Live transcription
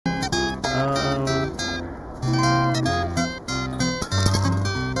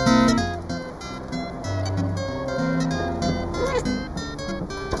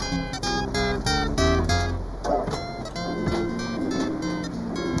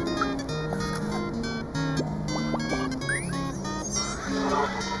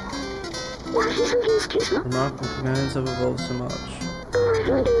Remarkable commands have evolved so much.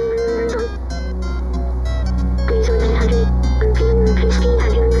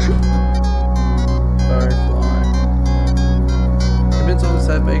 Sorry, fly. You've been told to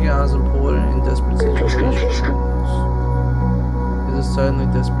save bacon as important in desperate situations. These are certainly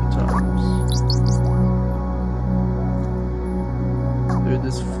desperate times. Dude,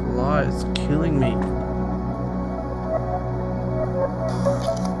 this fly is killing me.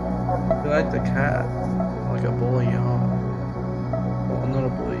 I like the cat, like a ball of yarn. Well, not a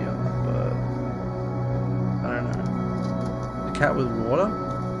ball of yarn, but I don't know. The cat with water? I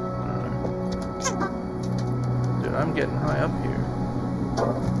don't know. Dude, I'm getting high up here.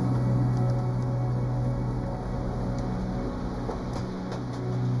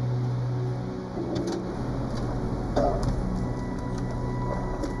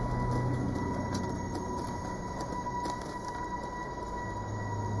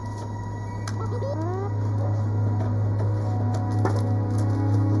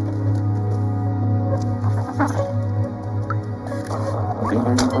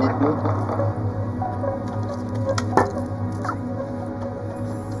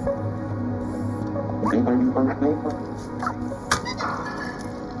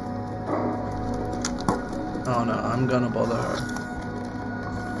 Oh no, I'm gonna bother her.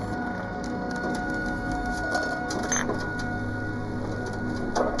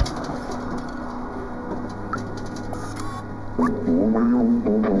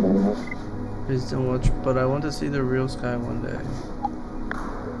 Please don't watch, but I want to see the real sky one day.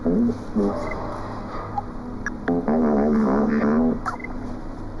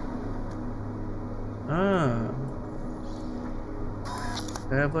 Ah.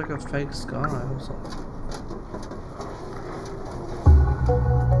 They have like a fake sky or something.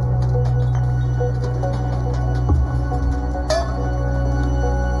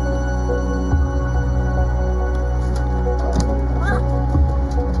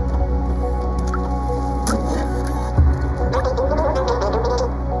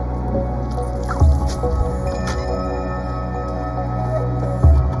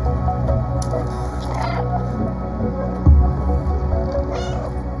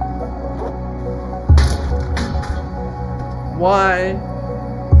 Why?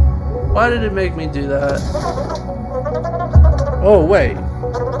 Why did it make me do that? Oh wait.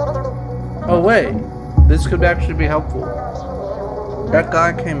 Oh wait. This could actually be helpful. That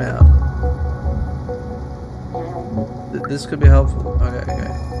guy came out. This could be helpful. Okay, okay.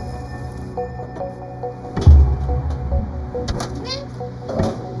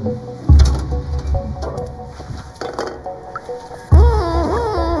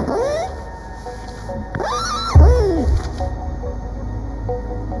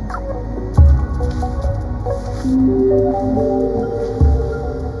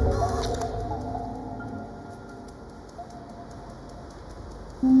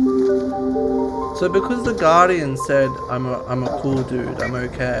 So because the Guardian said I'm a cool dude, I'm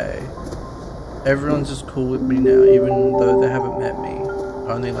okay, everyone's just cool with me now, even though they haven't met me.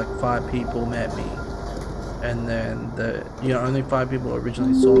 Only like 5 people met me, and then only 5 people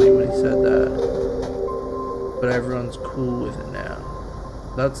originally saw me when he said that. But everyone's cool with it now.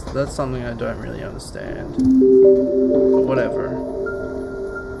 That's something I don't really understand. But whatever.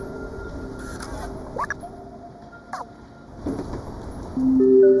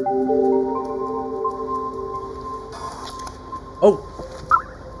 Oh!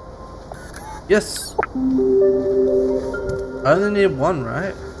 Yes! I only need 1,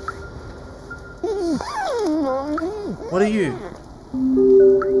 right? What are you?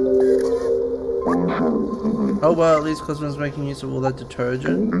 Oh well, at least Cosmo's making use of all that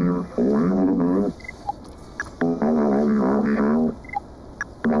detergent.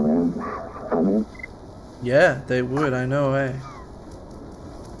 Yeah, they would, I know, eh?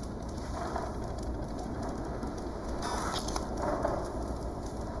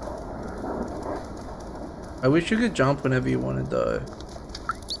 I wish you could jump whenever you wanted though.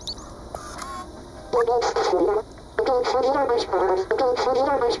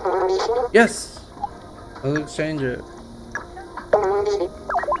 Yes! I'll exchange it.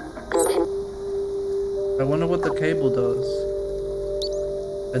 I wonder what the cable does.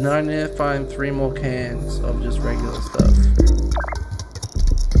 And then I need to find 3 more cans of just regular stuff.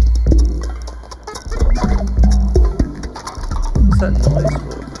 What's that noise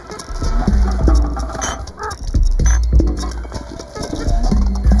for?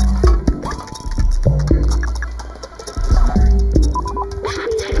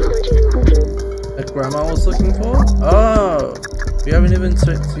 Grandma was looking for? Oh! We haven't even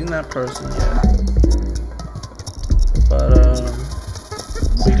seen that person yet. But,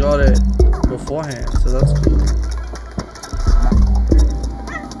 we got it. beforehand, so that's cool.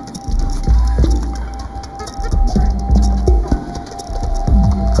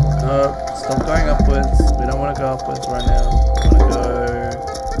 Stop going upwards. We don't want to go upwards right now. We want to go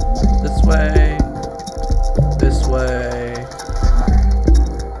this way, this way.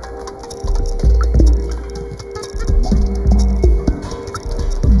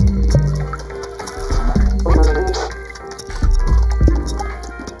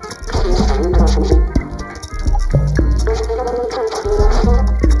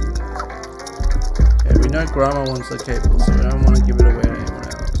 Okay, we know Grandma wants the cable, so we don't want to give it away to anyone else.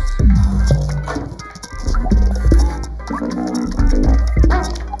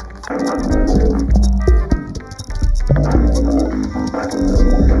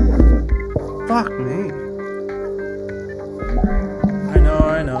 Fuck me. I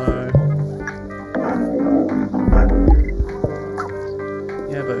know.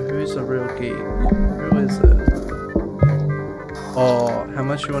 Yeah, but who's a real geek? Who is it? Oh, how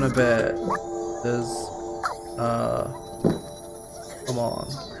much you wanna bet? There's, come on.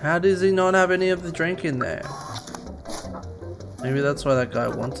 How does he not have any of the drink in there? Maybe that's why that guy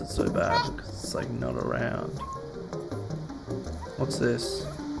wants it so bad, because it's like not around. What's this?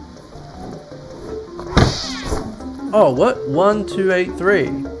 Oh, what? 1283.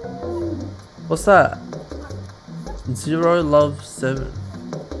 What's that? 0 love 7.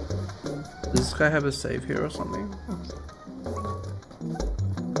 Does this guy have a save here or something?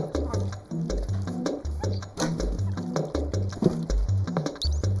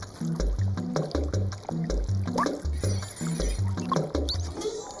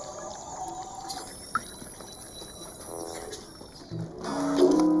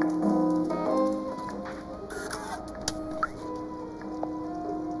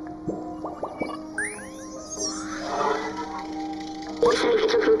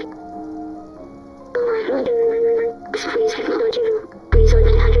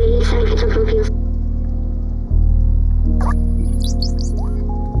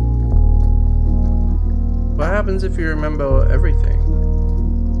 What happens if you remember everything?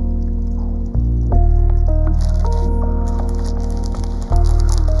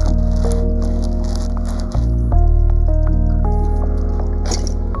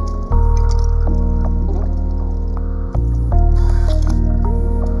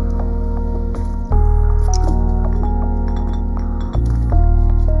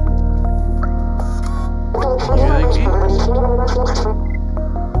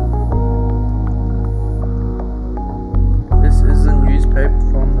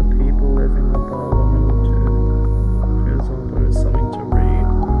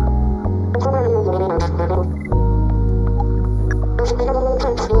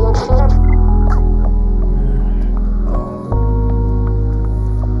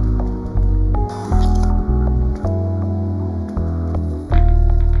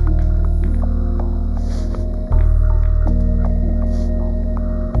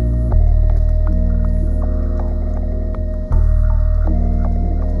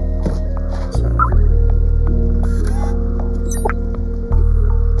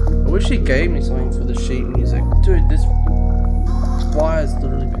 She gave me something for the sheet music. Dude, this wire is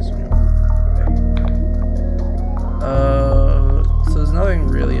literally pissing me off. Okay. So there's nothing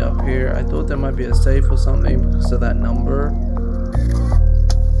really up here. I thought there might be a safe or something because of that number.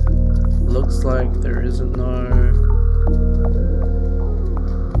 Looks like there isn't no...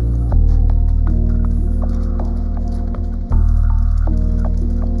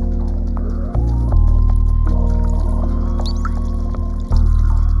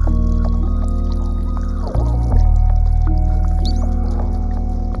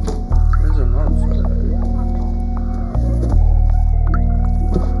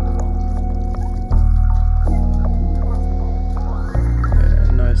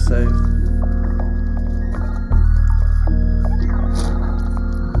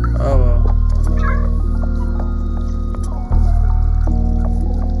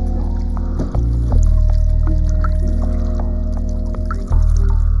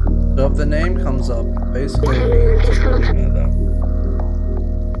 So if the name comes up, basically it means it's looking at that.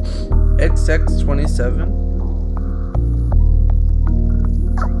 XX27.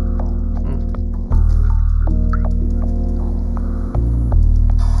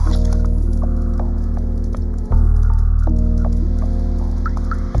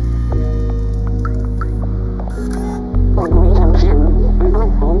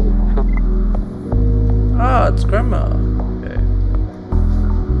 Ah, it's Grandma. Okay.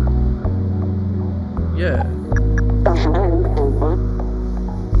 Yeah.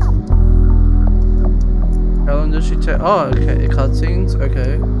 How long does she take? Oh, okay. Cutscenes?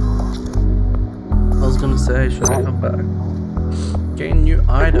 Okay. I was gonna say, should I come back? Gain new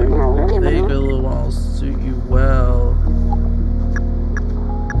item. There you go, little one. I'll suit you well.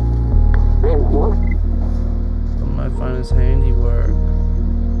 Some might find his handiwork.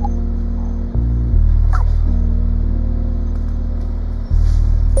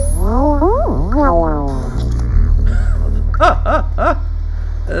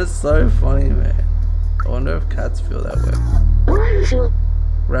 That's so funny, man. I wonder if cats feel that way.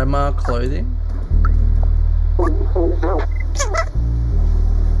 Grandma clothing?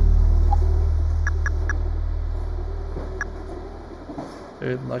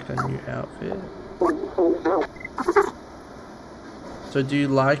 Dude, like a new outfit? So do you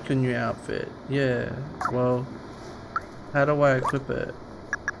like a new outfit? Yeah, well, how do I equip it?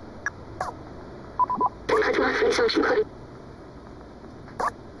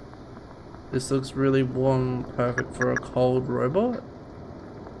 This looks really warm, perfect for a cold robot.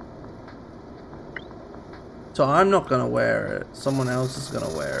 So I'm not gonna wear it, someone else is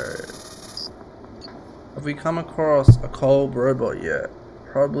gonna wear it. Have we come across a cold robot yet?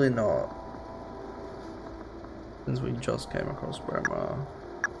 Probably not. Since we just came across Grandma.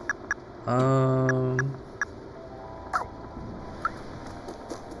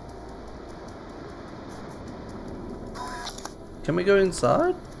 Can we go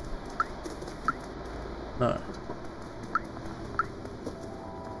inside? No.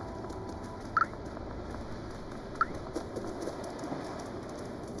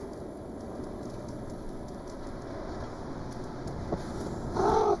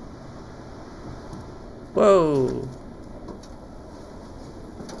 Whoa.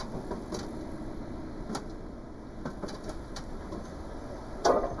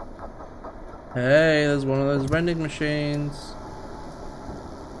 Hey, there's one of those vending machines.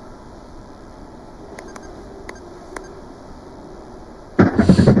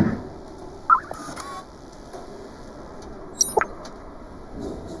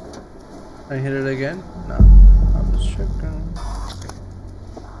 I hit it again? No. I'm just checking.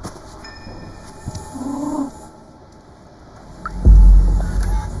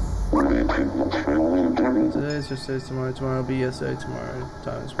 Today's just say tomorrow. Tomorrow will be yesterday. Tomorrow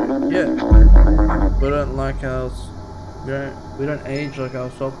times. Yeah. We don't like our. We don't age like our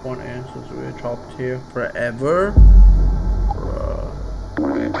soft-born ancestors. We're chopped here forever. Bruh.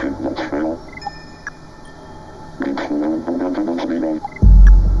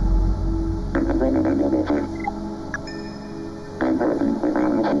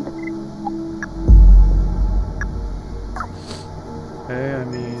 Hey, I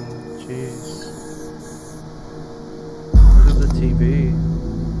mean, jeez. Look at the TV.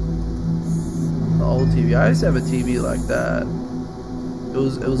 The old TV. I used to have a TV like that. It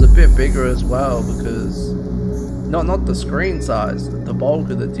was a bit bigger as well because not the screen size, the bulk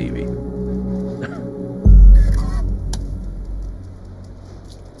of the TV.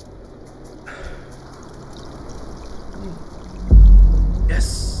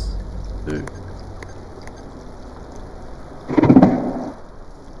 Yes, dude.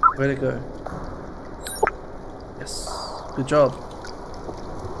 Way to go. Yes. Good job.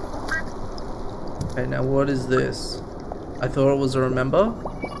 Okay, now what is this? I thought it was a remember.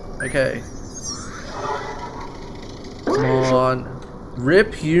 Okay. Come on.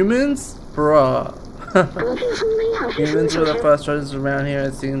 Rip humans? Bruh. Humans were the first rodents around here.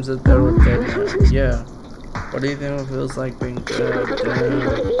 It seems that they're all dead now. Yeah. What do you think it feels like being dead?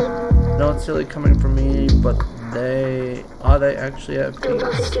 No, it's silly coming from me, but are they actually at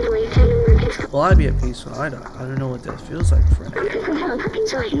peace? Will I be at peace when I die? I don't know what that feels like for an AM.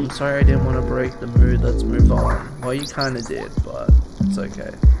 I'm sorry I didn't want to break the mood. Let's move on. Well, you kind of did, but it's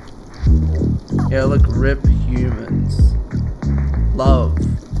okay. Yeah, look, rip humans. Love.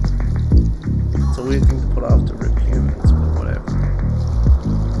 It's a weird thing to put after rip humans, but whatever.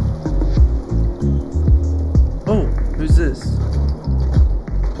 Oh, who's this?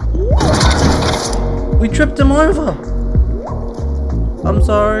 We tripped him over! I'm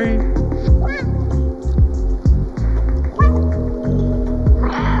sorry.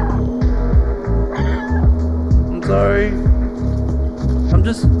 I'm sorry. I'm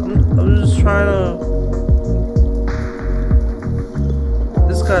just trying to...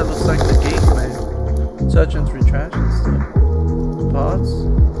 This guy looks like the gate man. Searching through trash and stuff. Parts.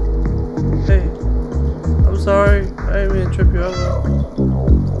 Hey. I'm sorry. I didn't mean to trip you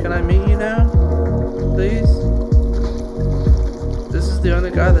over. Can I meet you now? Please? This is the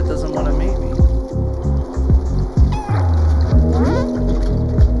only guy that doesn't want to meet me.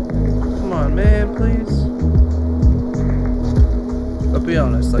 Come on, man, please. But be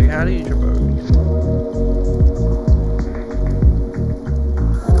honest, like, how do you trip over me?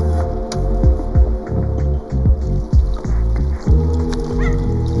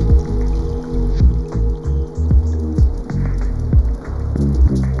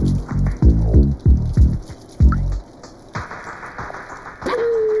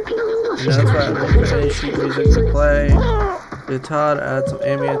 that's right. Look for any sheet music to play. The guitar to add some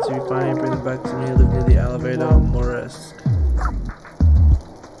ambience to be funny. Bring them back to me. Live near the elevator. Morris.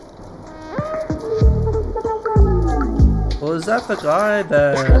 Well, is that the guy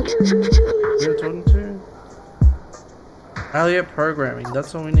that we were talking to? Elliot Programming.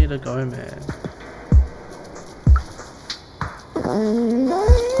 That's where we need to go, man.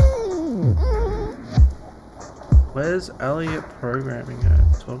 Where's Elliot Programming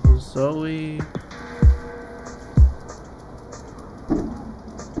at? Talk with Zoe.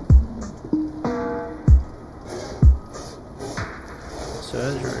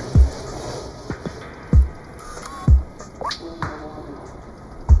 Surgery.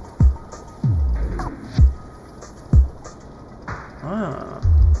 Ah.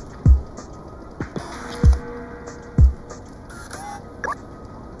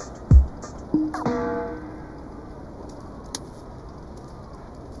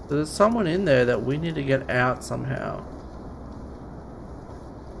 There's someone in there that we need to get out somehow.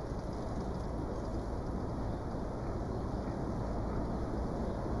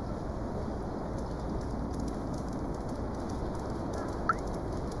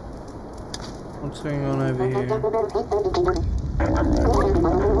 What's going on over here?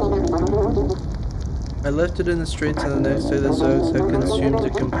 I left it in the streets and the next day the Zergs had consumed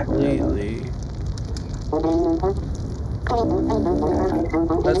it completely.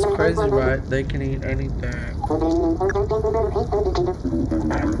 That's crazy, right? They can eat anything.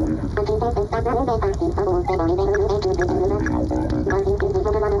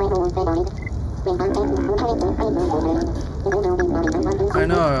 I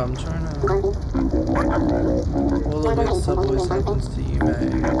know, I'm trying to... All of this stuff always happens to you,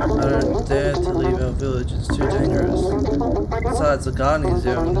 May. I don't dare to leave our village, it's too dangerous. Besides, the garden is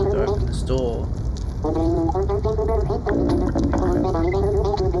there when you open this door. I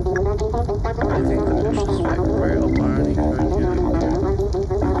think the fish is like real burning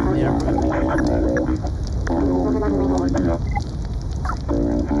yeah,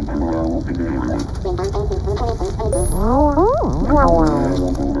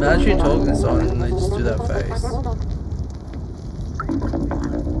 they're actually talking so and they just do that face.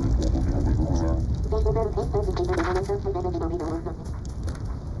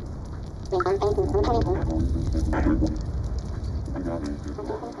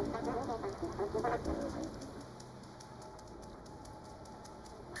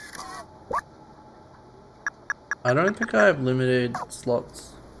 I don't think I have limited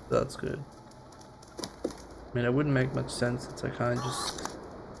slots. That's good. I mean, it wouldn't make much sense since I can't just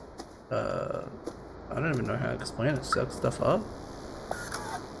I don't even know how to explain it. Suck stuff up.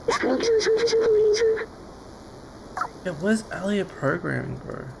 Yeah, where's Elliot Programming,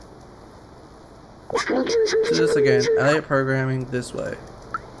 bro? Do this again. Elliot Programming this way.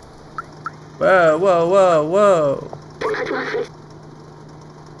 Whoa, whoa, whoa, whoa.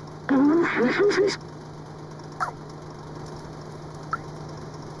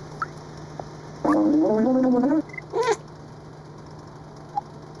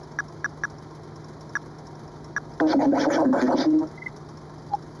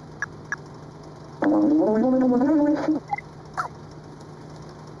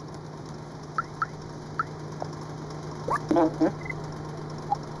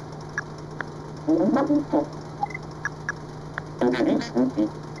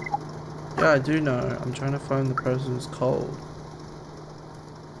 Yeah, I do know. I'm trying to find the person who's cold.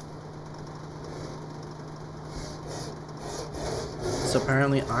 So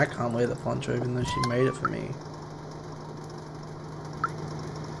apparently I can't wear the poncho even though she made it for me.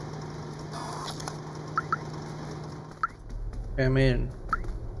 Okay, I'm in.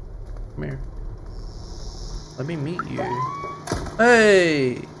 Come here. Let me meet you.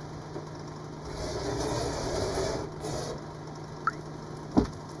 Hey!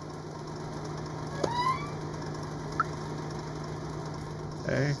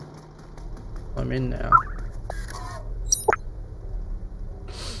 Okay. I'm in now.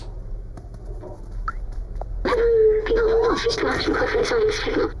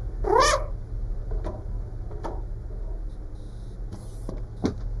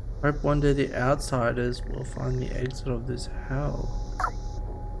 Hope one day the outsiders will find the exit of this hell.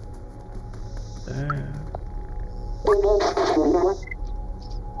 Damn.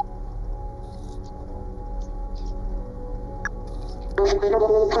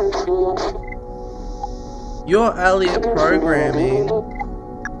 You're Elliot Programming.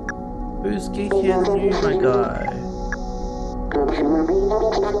 Who's geekier than you, my guy?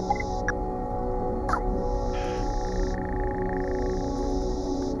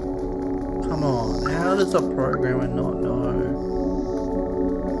 Come on, how does a programmer not know?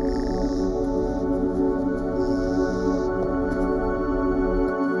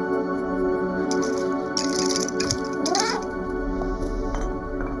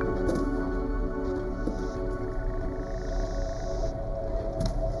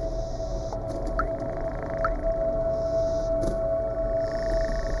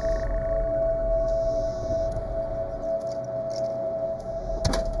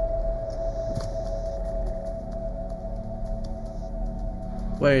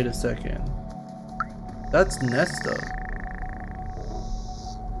 Wait a second. That's Nesta.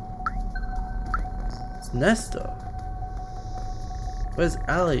 It's Nesta. Where's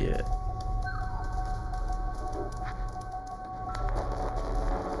Elliot?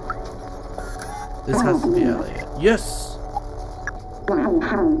 This has to be Elliot. Yes!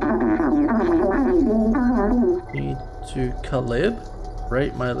 Need to Calib?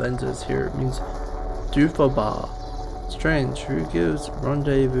 Rate my lenses here. It means Doofabar. Strange. Who gives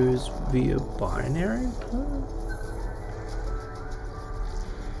rendezvous via binary code?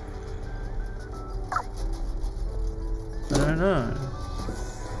 I don't know.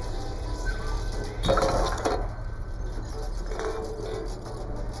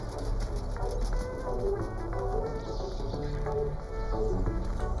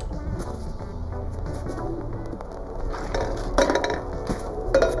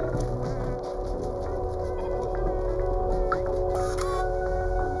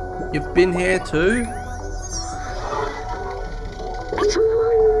 You've been here too?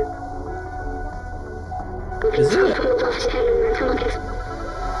 Is it?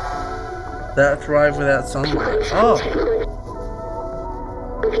 That thrive without sunlight. Oh!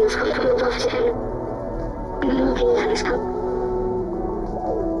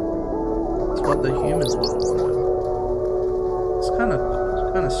 It's what the humans want. It's kind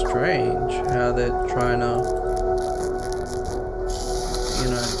of strange how they're trying to, you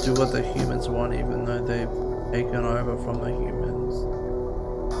know, do what the humans want even though they've taken over from the humans.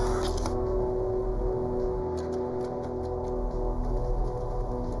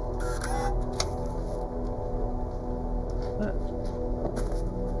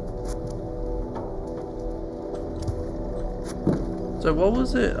 So what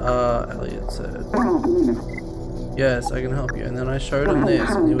was it Elliot said? Yes, I can help you. And then I showed him this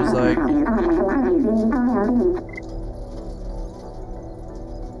and he was like,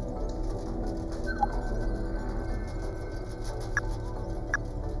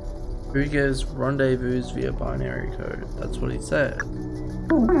 who gives rendezvous via binary code? That's what he said.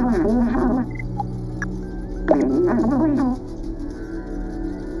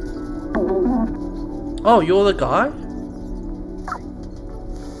 Oh, you're the guy?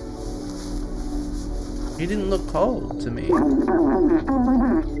 He didn't look cold to me.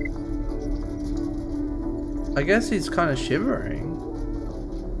 I guess he's kind of shivering.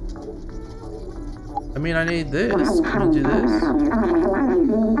 I mean, I need this. Can you do this?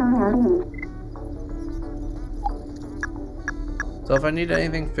 So if I need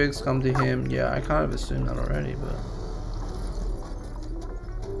anything fixed, come to him. Yeah, I kind of assumed that already, but...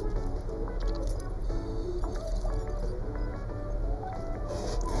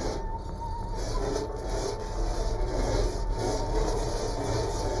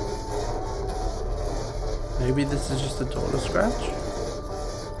 maybe this is just a door to scratch?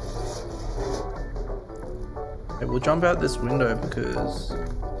 Okay, we'll jump out this window because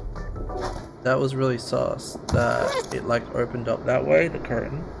that was really sus that it like opened up that way, the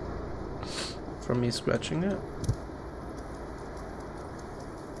curtain, from me scratching it.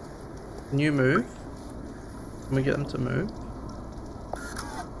 Can you move? Can we get them to move?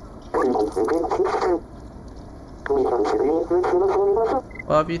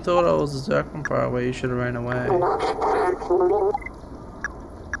 Well, if you thought I was a Zircon far away, you should have ran away.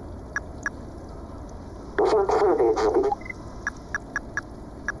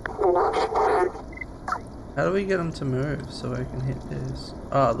 How do we get them to move so I can hit this?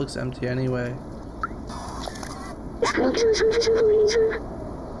 Oh, it looks empty anyway.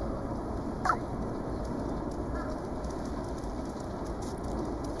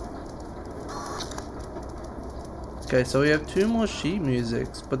 Okay, so we have 2 more sheet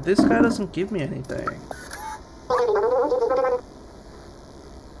musics, but this guy doesn't give me anything.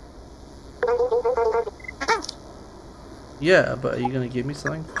 Yeah, but are you gonna give me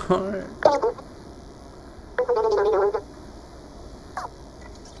something for it?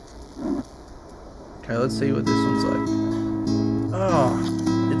 Okay, let's see what this one's like. Oh,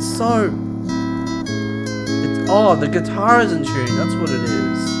 it's so... oh, the guitar isn't tuned, that's what it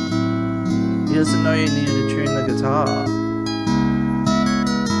is. He doesn't know you needed to tune the guitar. Come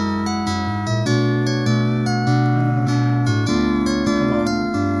on.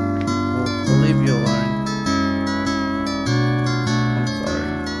 We'll leave you alone. I'm sorry.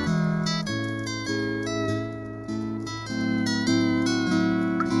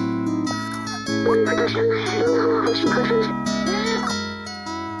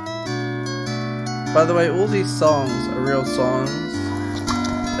 By the way, all these songs are real songs.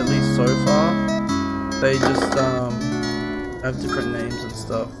 At least so far. They just have different names and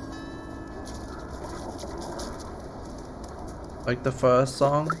stuff. Like the first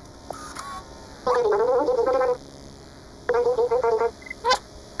song.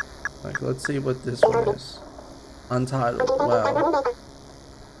 Like, let's see what this one is. Untitled. Wow.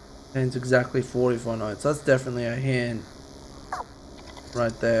 And it's exactly 44 notes. That's definitely a hint.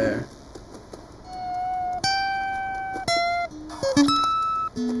 Right there.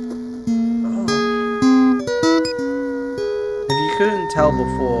 Oh. If you couldn't tell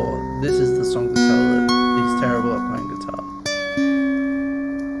before, this is the song to tell that he's terrible at playing guitar.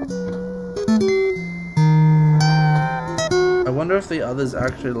 I wonder if the others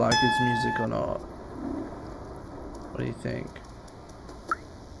actually like his music or not. What do you think?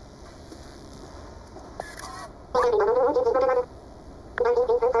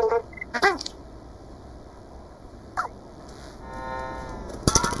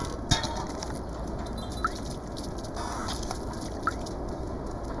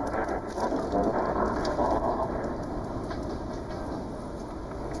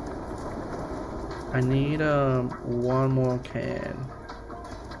 I need one more can.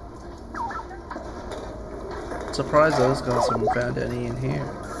 Surprised those guys haven't found any in here.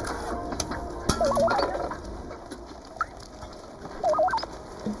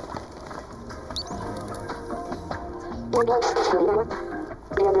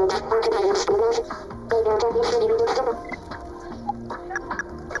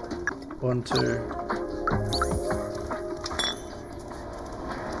 One, two.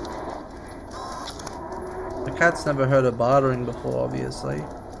 The cat's never heard of bartering before, obviously.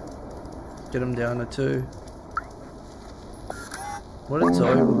 Get him down to 2. What did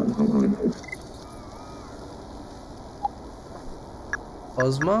Zoe want?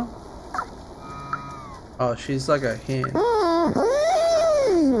 Ozma? Oh, she's like a hen.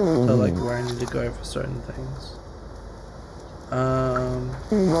 So like where I need to go for certain things.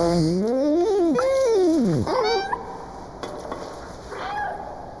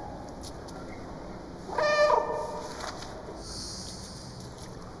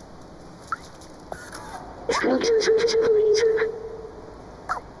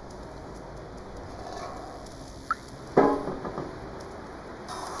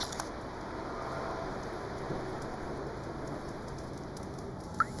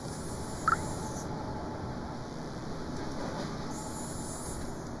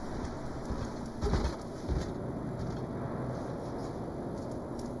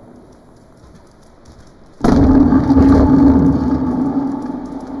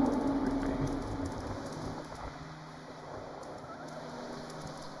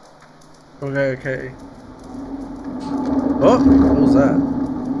 Okay. Oh, what was that?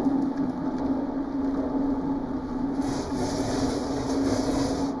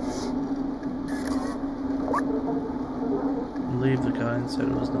 Leave the guy and said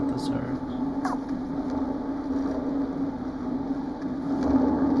it was not deserved.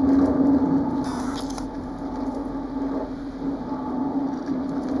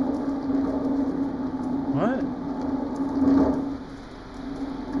 What?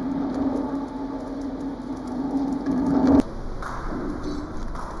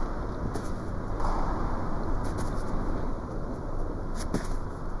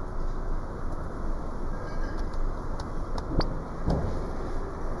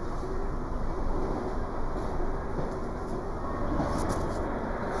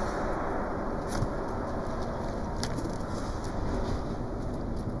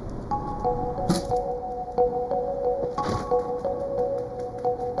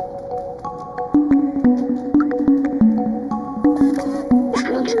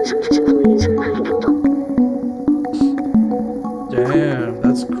 Damn,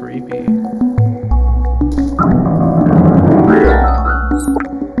 that's creepy.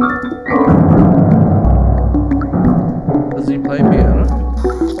 Does he play piano?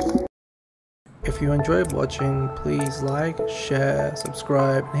 If you enjoyed watching, please like, share,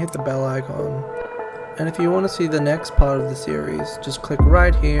 subscribe, and hit the bell icon. And if you want to see the next part of the series, just click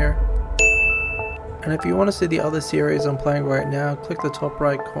right here. And if you want to see the other series I'm playing right now, click the top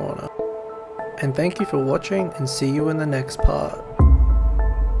right corner. And thank you for watching, and see you in the next part.